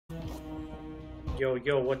Yo,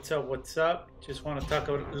 what's up? What's up? Just want to talk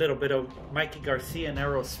a little bit of Mikey Garcia and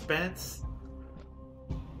Errol Spence.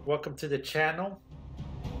 Welcome to the channel.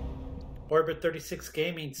 Orbit 36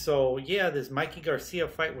 Gaming. So yeah, this Mikey Garcia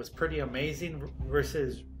fight was pretty amazing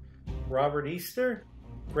versus Robert Easter.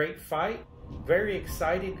 Great fight. Very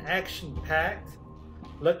exciting, action-packed.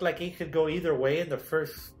 Looked like he could go either way in the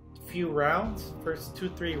first few rounds, first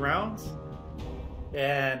 2-3 rounds.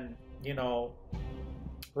 And, you know,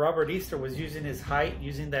 Robert Easter was using his height,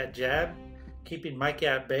 using that jab, keeping Mikey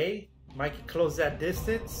at bay. Mikey closed that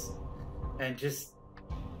distance and just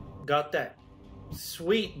got that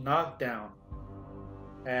sweet knockdown.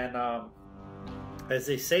 And as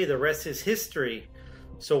they say, the rest is history.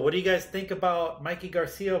 So what do you guys think about Mikey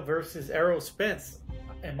Garcia versus Errol Spence?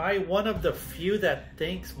 Am I one of the few that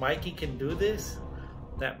thinks Mikey can do this?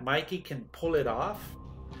 That Mikey can pull it off?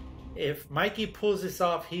 If Mikey pulls this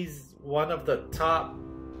off, he's one of the top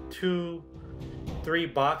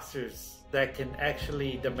 2-3 boxers that can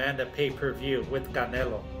actually demand a pay-per-view with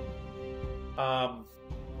Canelo.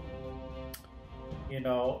 You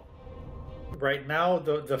know, right now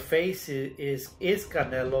the face is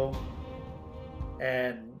Canelo,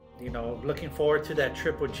 and you know, looking forward to that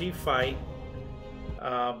Triple G fight.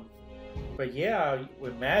 But yeah,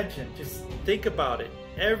 imagine, just think about it.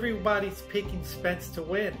 Everybody's picking Spence to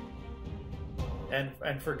win,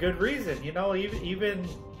 and for good reason. You know,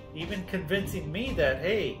 even convincing me that,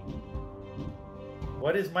 hey,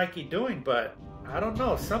 what is Mikey doing? But I don't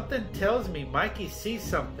know. Something tells me Mikey sees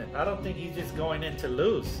something. I don't think he's just going in to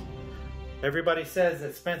lose. Everybody says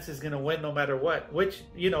that Spence is going to win no matter what, which,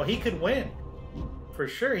 you know, he could win. For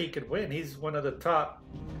sure he could win. He's one of the top,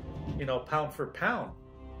 you know, pound for pound.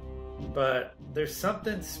 But there's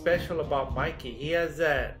something special about Mikey. He has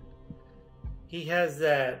that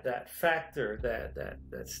factor,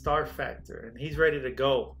 that star factor, and he's ready to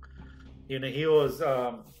go. You know, he was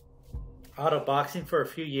out of boxing for a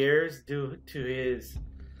few years due to his,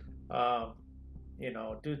 you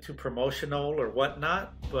know, due to promotional or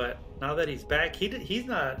whatnot. But now that he's back, he's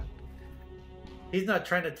not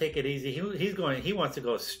trying to take it easy. He wants to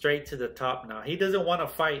go straight to the top now. He doesn't want to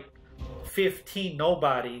fight 15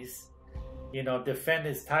 nobodies, you know, defend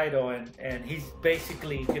his title, and he's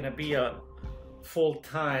basically going to be a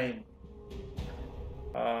full-time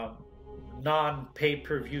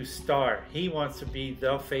non-pay-per-view star. He wants to be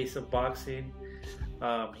the face of boxing.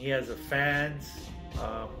 He has the fans.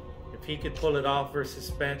 If he could pull it off versus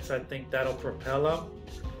Spence, I think that'll propel him.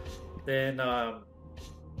 Then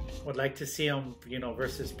would like to see him, you know,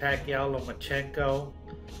 versus Pacquiao, Lomachenko,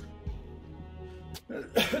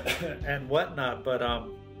 and whatnot. But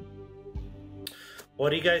what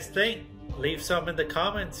do you guys think? Leave some in the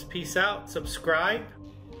comments. Peace out. Subscribe.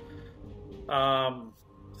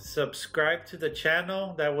 Subscribe to the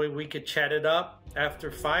channel. That way we could chat it up after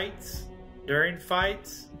fights, during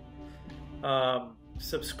fights.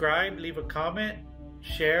 Subscribe, leave a comment,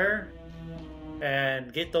 share,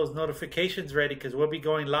 and get those notifications ready, because we'll be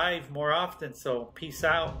going live more often. So peace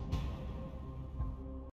out.